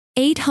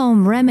8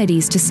 home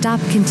remedies to stop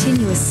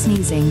continuous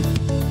sneezing.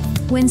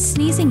 When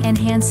sneezing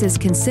enhances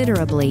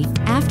considerably,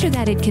 after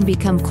that it can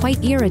become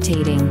quite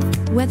irritating,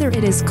 whether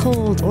it is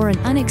cold or an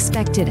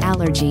unexpected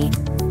allergy.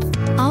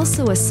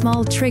 Also, a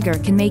small trigger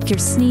can make your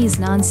sneeze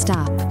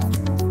non-stop.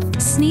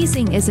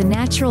 Sneezing is a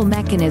natural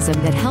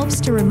mechanism that helps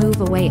to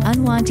remove away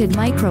unwanted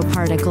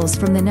microparticles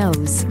from the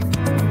nose.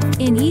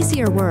 In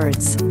easier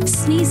words,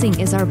 sneezing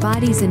is our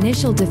body's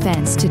initial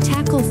defense to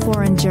tackle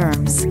foreign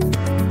germs.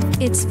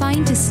 It's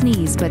fine to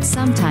sneeze, but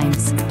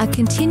sometimes, a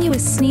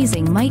continuous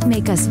sneezing might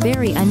make us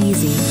very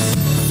uneasy.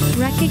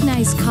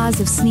 Recognize cause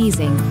of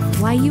sneezing,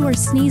 why you are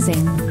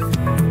sneezing.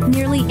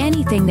 Nearly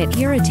anything that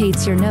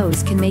irritates your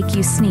nose can make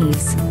you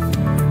sneeze.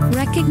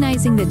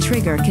 Recognizing the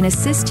trigger can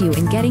assist you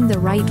in getting the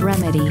right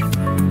remedy.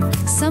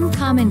 Some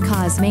common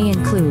cause may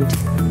include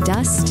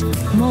dust,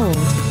 mold,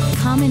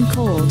 common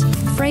cold,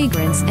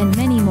 fragrance, and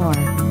many more.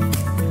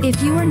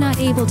 If you are not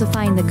able to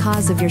find the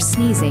cause of your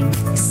sneezing,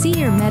 see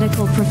your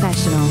medical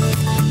professional.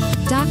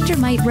 Doctor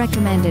might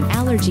recommend an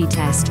allergy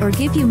test or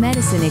give you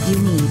medicine if you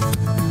need.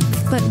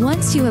 But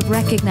once you have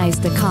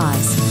recognized the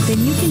cause, then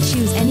you can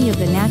choose any of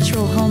the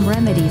natural home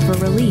remedy for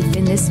relief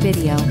in this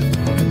video.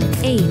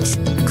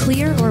 8.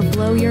 Clear or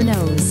blow your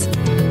nose.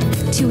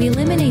 To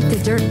eliminate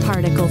the dirt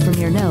particle from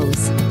your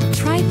nose,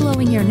 try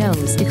blowing your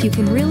nose if you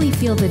can really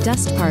feel the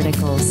dust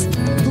particles.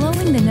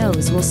 Blowing the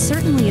nose will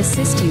certainly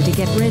assist you to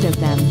get rid of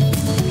them.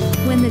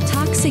 When the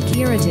toxic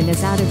irritant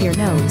is out of your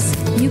nose,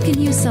 you can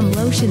use some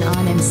lotion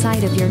on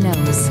inside of your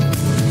nose.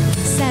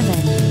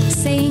 7.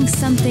 Saying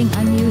something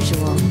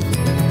unusual.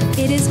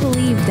 It is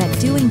believed that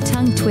doing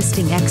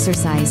tongue-twisting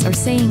exercise or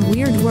saying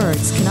weird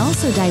words can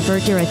also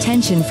divert your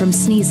attention from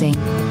sneezing,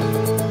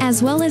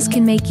 as well as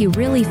can make you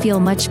really feel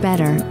much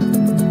better.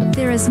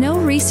 There is no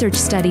research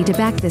study to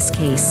back this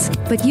case,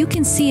 but you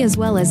can see as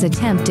well as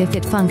attempt if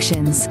it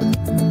functions.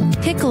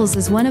 Pickles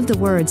is one of the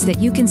words that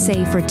you can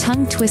say for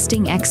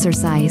tongue-twisting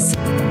exercise.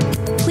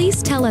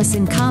 Please tell us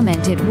in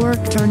comment it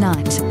worked or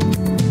not.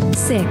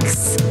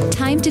 6.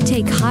 Time to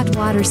take hot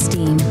water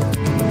steam.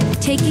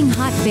 Taking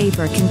hot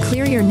vapor can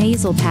clear your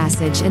nasal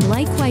passage and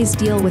likewise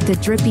deal with the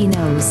drippy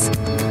nose.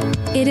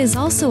 It is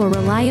also a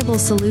reliable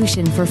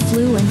solution for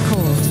flu and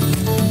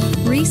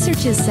cold. Research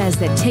says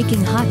that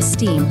taking hot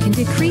steam can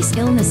decrease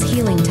illness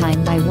healing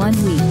time by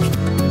 1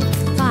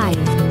 week.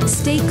 5.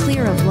 Stay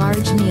clear of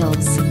large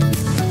meals.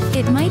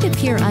 It might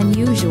appear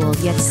unusual,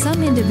 yet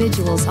some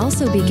individuals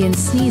also begin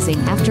sneezing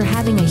after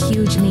having a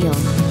huge meal.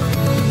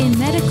 In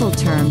medical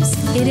terms,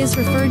 it is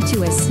referred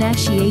to as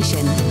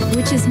snatiation,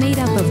 which is made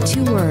up of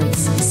 2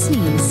 words,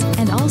 sneeze,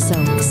 and also,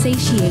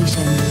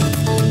 satiation.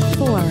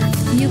 4.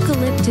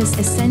 Eucalyptus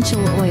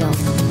essential oil.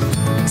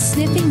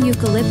 Sniffing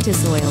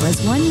eucalyptus oil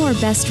is one more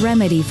best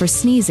remedy for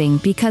sneezing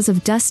because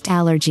of dust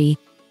allergy.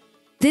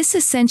 This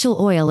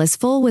essential oil is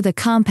full with a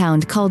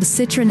compound called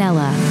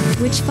citronella,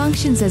 which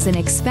functions as an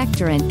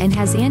expectorant and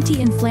has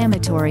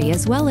anti-inflammatory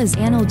as well as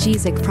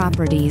analgesic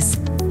properties.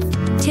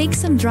 Take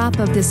some drop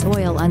of this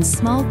oil on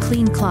small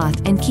clean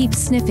cloth and keep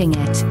sniffing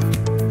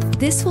it.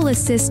 This will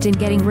assist in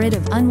getting rid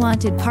of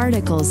unwanted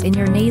particles in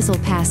your nasal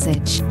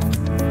passage.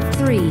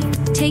 3.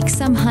 Take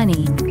some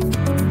honey.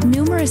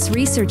 Numerous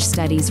research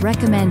studies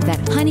recommend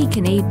that honey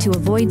can aid to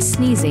avoid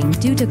sneezing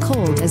due to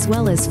cold as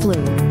well as flu.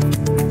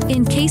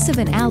 In case of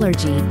an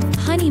allergy,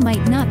 honey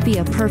might not be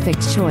a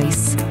perfect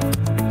choice.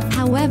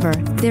 However,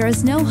 there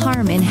is no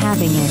harm in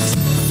having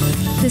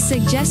it. The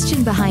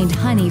suggestion behind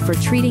honey for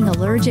treating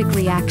allergic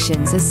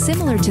reactions is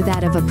similar to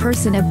that of a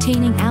person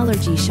obtaining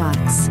allergy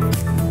shots.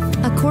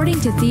 According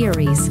to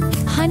theories,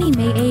 honey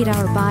may aid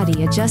our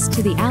body adjust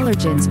to the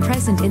allergens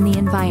present in the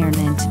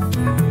environment.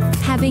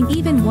 Having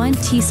even 1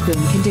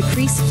 teaspoon can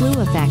decrease flu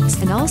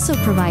effects and also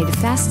provide a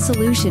fast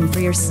solution for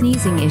your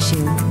sneezing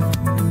issue.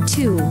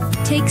 2.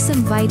 Take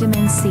some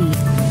vitamin C.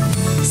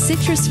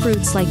 Citrus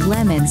fruits like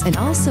lemons and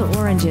also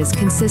oranges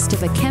consist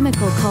of a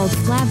chemical called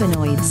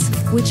flavonoids,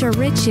 which are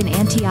rich in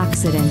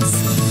antioxidants.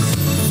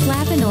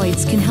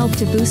 Flavonoids can help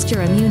to boost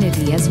your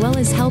immunity as well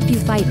as help you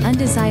fight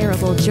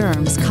undesirable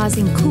germs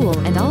causing cool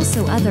and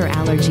also other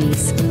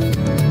allergies.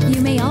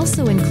 You may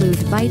also include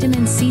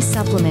vitamin C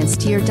supplements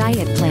to your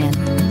diet plan.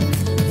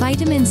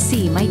 Vitamin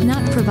C might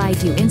not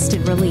provide you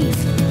instant relief,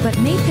 but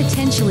may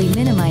potentially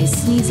minimize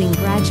sneezing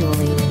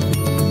gradually.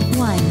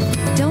 1.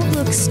 Don't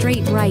look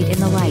straight right in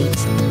the light.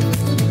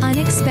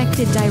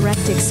 Unexpected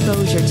direct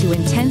exposure to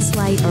intense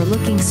light or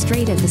looking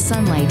straight at the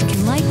sunlight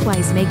can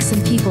likewise make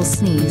some people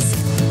sneeze.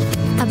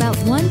 About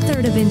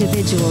 1/3 of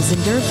individuals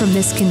endure from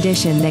this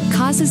condition that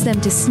causes them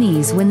to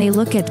sneeze when they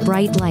look at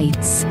bright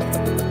lights.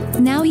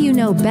 Now you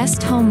know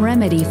best home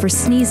remedy for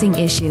sneezing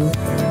issue.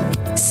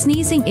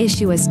 Sneezing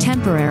issue is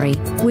temporary,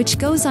 which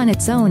goes on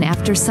its own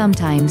after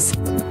sometimes.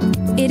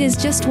 It is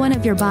just one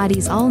of your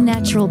body's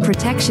all-natural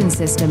protection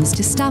systems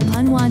to stop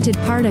unwanted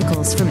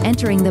particles from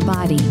entering the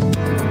body.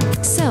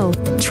 So,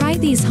 try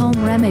these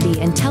home remedy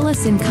and tell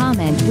us in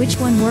comment which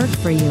one worked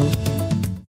for you.